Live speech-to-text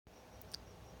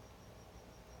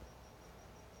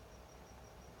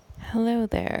Hello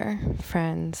there,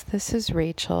 friends. This is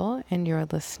Rachel, and you're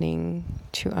listening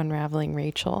to Unraveling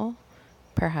Rachel,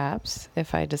 perhaps,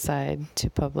 if I decide to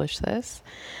publish this.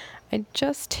 I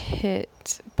just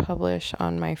hit publish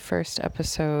on my first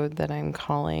episode that I'm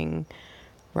calling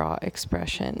Raw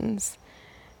Expressions.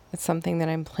 It's something that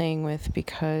I'm playing with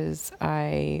because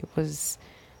I was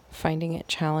finding it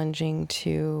challenging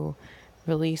to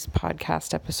release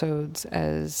podcast episodes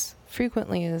as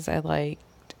frequently as I like,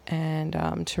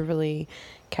 and to really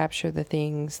capture the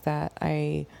things that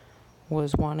I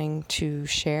was wanting to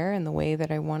share and the way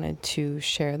that I wanted to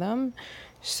share them.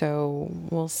 So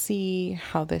we'll see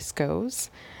how this goes.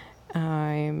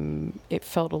 It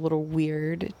felt a little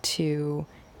weird to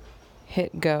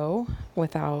hit go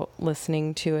without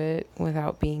listening to it,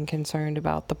 without being concerned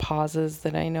about the pauses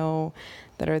that I know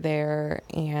that are there,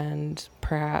 and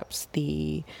perhaps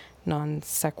the non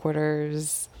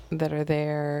sequiturs that are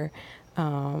there.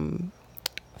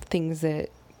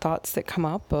 Thoughts that come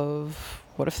up of,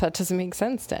 what if that doesn't make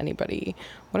sense to anybody?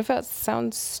 What if that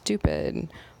sounds stupid?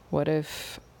 What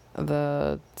if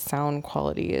the sound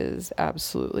quality is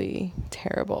absolutely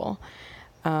terrible?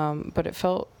 But it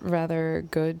felt rather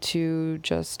good to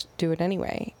just do it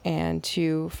anyway and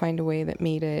to find a way that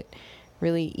made it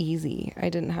really easy. I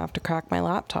didn't have to crack my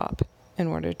laptop in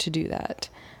order to do that.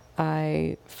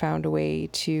 I found a way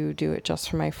to do it just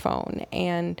from my phone,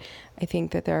 and I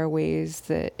think that there are ways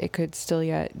that it could still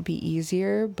yet be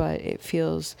easier, but it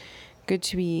feels good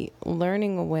to be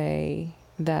learning a way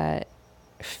that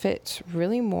fits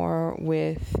really more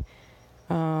with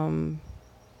an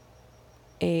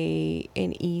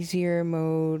easier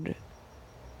mode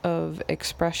of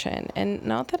expression. And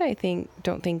not that I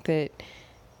don't think that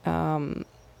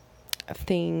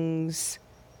things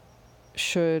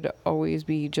should always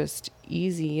be just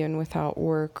easy and without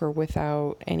work or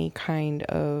without any kind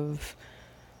of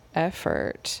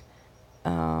effort.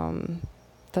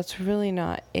 That's really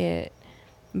not it.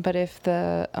 But if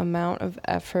the amount of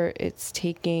effort it's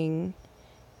taking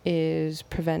is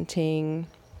preventing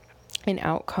an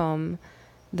outcome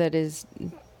that is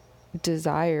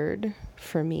desired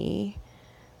for me,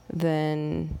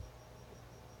 then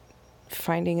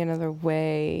finding another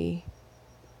way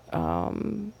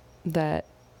that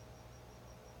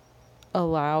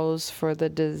allows for the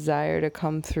desire to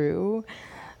come through,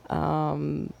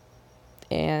 and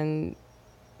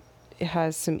it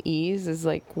has some ease, is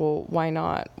like, well, why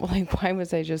not? Like, why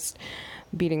was I just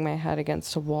beating my head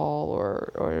against a wall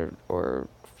or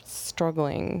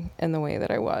struggling in the way that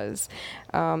I was?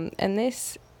 And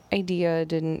this idea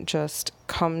didn't just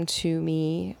come to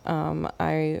me.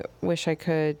 I wish I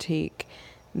could take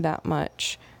that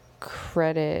much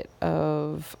credit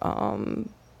of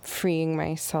freeing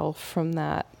myself from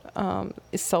that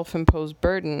self-imposed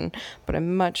burden, but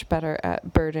I'm much better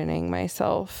at burdening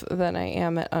myself than I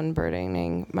am at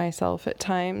unburdening myself at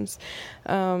times.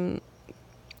 So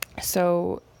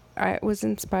I was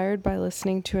inspired by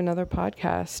listening to another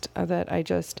podcast that I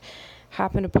just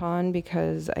happened upon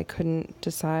because I couldn't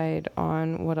decide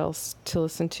on what else to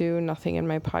listen to. Nothing in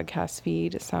my podcast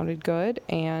feed sounded good,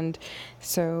 and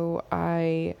so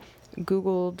I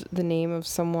Googled the name of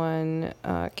someone,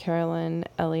 Carolyn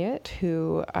Elliott,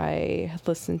 who I had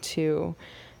listened to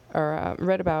or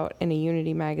read about in a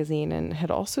Unity magazine, and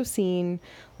had also seen,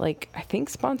 I think,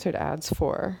 sponsored ads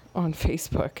for on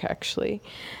Facebook, actually.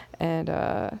 And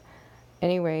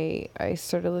anyway, I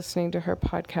started listening to her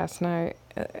podcast,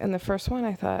 and the first one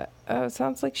I thought, oh, it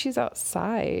sounds like she's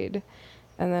outside.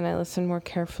 And then I listened more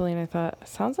carefully, and I thought,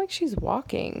 sounds like she's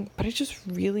walking. But I just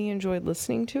really enjoyed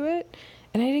listening to it,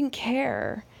 and I didn't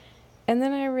care. And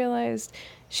then I realized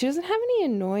she doesn't have any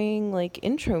annoying,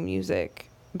 intro music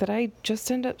that I just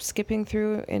end up skipping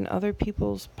through in other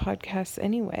people's podcasts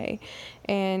anyway.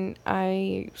 And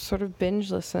I sort of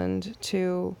binge listened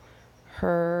to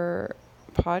her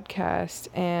podcast,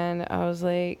 and I was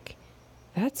like,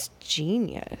 that's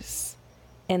genius.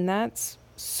 And that's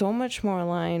so much more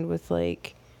aligned with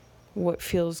what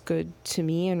feels good to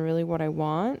me and really what I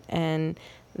want. And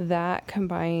that,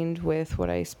 combined with what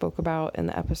I spoke about in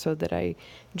the episode that I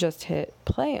just hit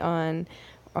play on,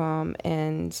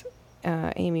 and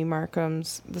Amy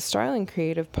Markham's The Starling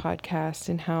Creative podcast,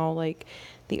 and how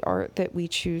the art that we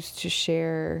choose to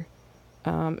share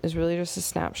is really just a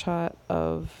snapshot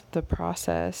of the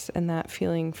process, and that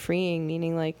feeling freeing,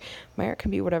 meaning my art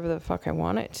can be whatever the fuck I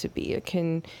want it to be. It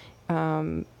can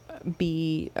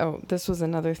this was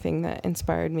another thing that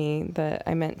inspired me that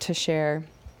I meant to share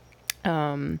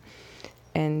and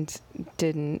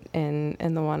didn't,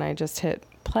 and the one I just hit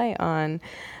play on.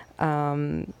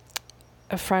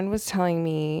 A friend was telling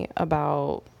me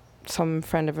about some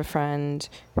friend of a friend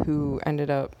who ended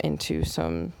up into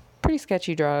some pretty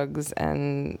sketchy drugs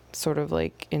and sort of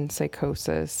like in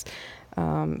psychosis,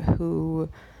 who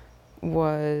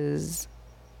was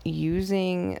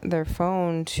using their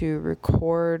phone to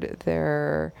record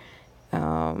their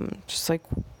just like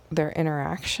their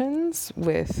interactions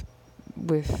with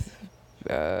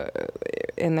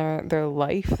in their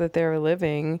life that they were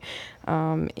living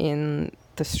in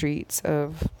the streets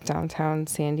of downtown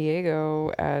San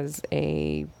Diego as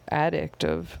a addict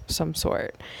of some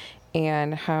sort.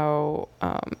 And how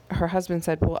her husband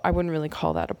said, well, I wouldn't really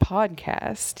call that a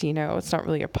podcast, it's not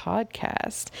really a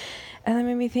podcast. And that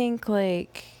made me think,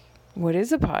 like, what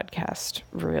is a podcast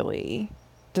really?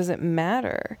 Does it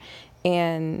matter?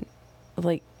 And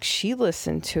like, she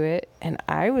listened to it and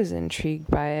I was intrigued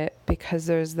by it because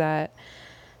there's that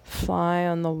fly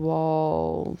on the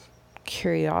wall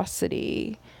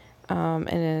curiosity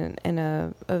and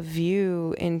a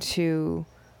view into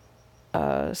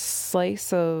a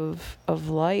slice of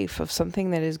life, of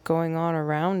something that is going on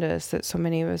around us that so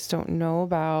many of us don't know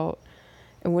about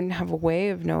and wouldn't have a way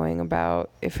of knowing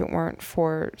about if it weren't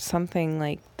for something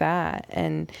like that.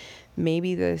 And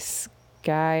maybe this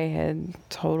guy had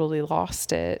totally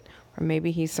lost it, or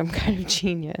maybe he's some kind of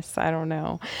genius, I don't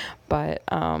know, but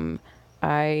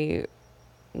I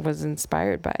was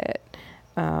inspired by it,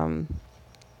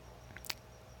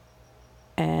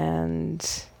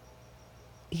 and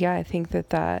yeah, I think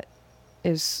that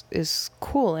is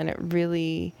cool, and it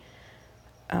really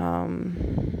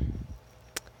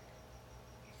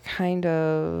kind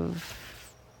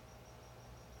of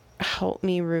helped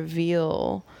me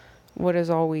reveal what has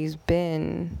always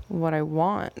been what I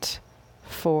want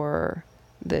for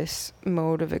this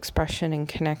mode of expression and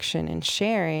connection and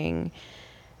sharing,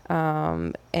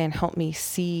 and help me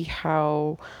see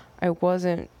how it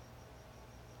wasn't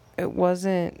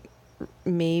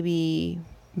maybe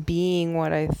being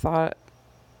what I thought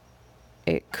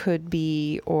it could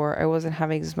be, or I wasn't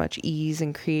having as much ease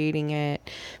in creating it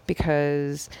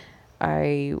because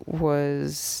I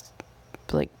was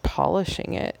like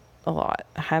polishing it a lot.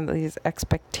 I had these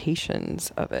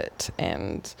expectations of it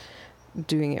and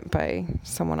doing it by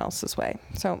someone else's way.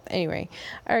 So anyway,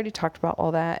 I already talked about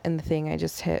all that in the thing I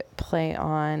just hit play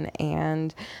on,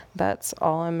 and that's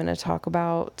all I'm going to talk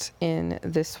about in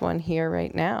this one here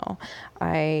right now.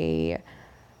 I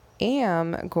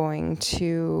am going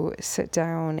to sit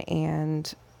down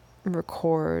and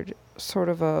record sort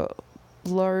of a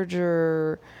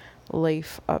larger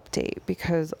life update,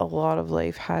 because a lot of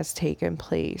life has taken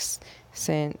place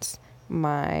since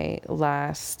my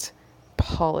last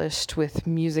polished with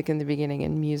music in the beginning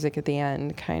and music at the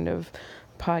end kind of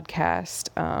podcast,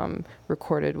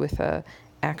 recorded with a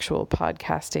actual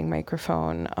podcasting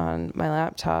microphone on my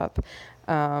laptop,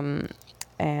 and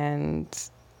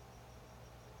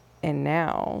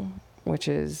now, which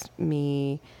is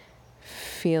me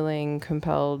feeling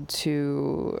compelled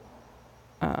to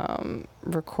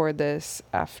record this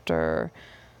after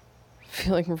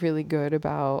feeling really good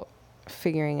about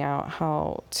figuring out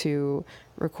how to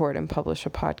record and publish a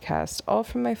podcast all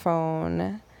from my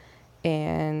phone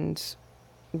and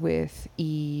with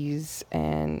ease,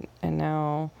 and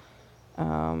now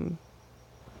I'm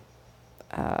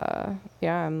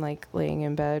like laying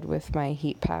in bed with my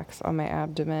heat packs on my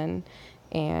abdomen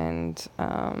and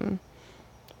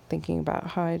thinking about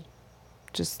how I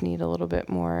just need a little bit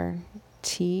more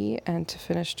tea and to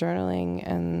finish journaling,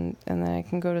 and then I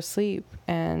can go to sleep.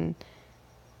 And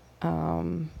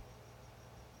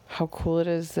how cool it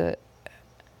is that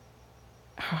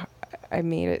I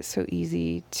made it so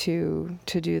easy to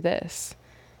do this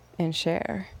and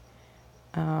share.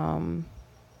 I'm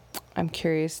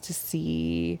curious to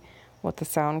see what the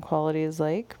sound quality is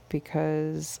like,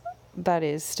 because that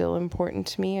is still important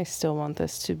to me. I still want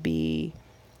this to be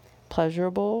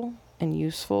pleasurable and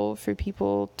useful for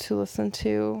people to listen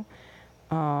to.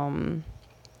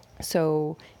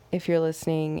 So if you're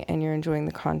listening and you're enjoying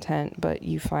the content, but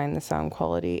you find the sound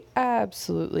quality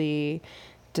absolutely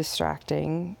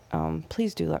distracting,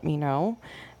 please do let me know.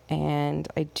 And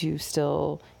I do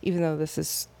still, even though this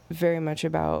is very much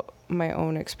about my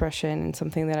own expression and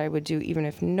something that I would do even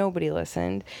if nobody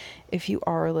listened, if you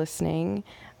are listening,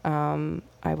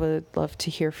 I would love to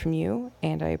hear from you,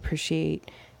 and I appreciate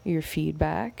your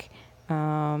feedback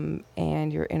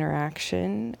and your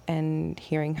interaction and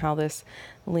hearing how this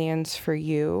lands for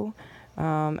you.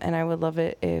 And I would love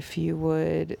it if you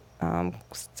would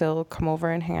still come over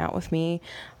and hang out with me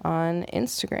on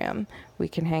Instagram. We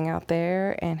can hang out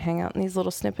there and hang out in these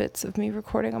little snippets of me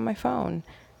recording on my phone.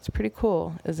 It's pretty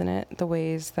cool, isn't it? The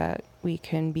ways that we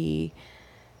can be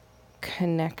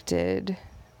connected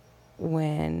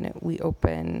when we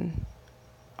open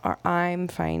I'm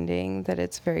finding that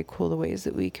it's very cool the ways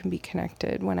that we can be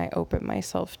connected when I open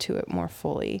myself to it more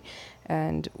fully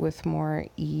and with more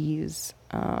ease,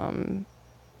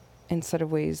 instead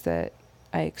of ways that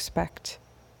I expect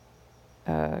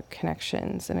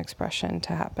connections and expression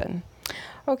to happen.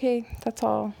 Okay, that's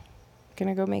all.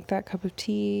 Gonna go make that cup of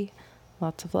tea.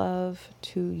 Lots of love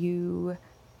to you.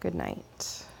 Good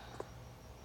night.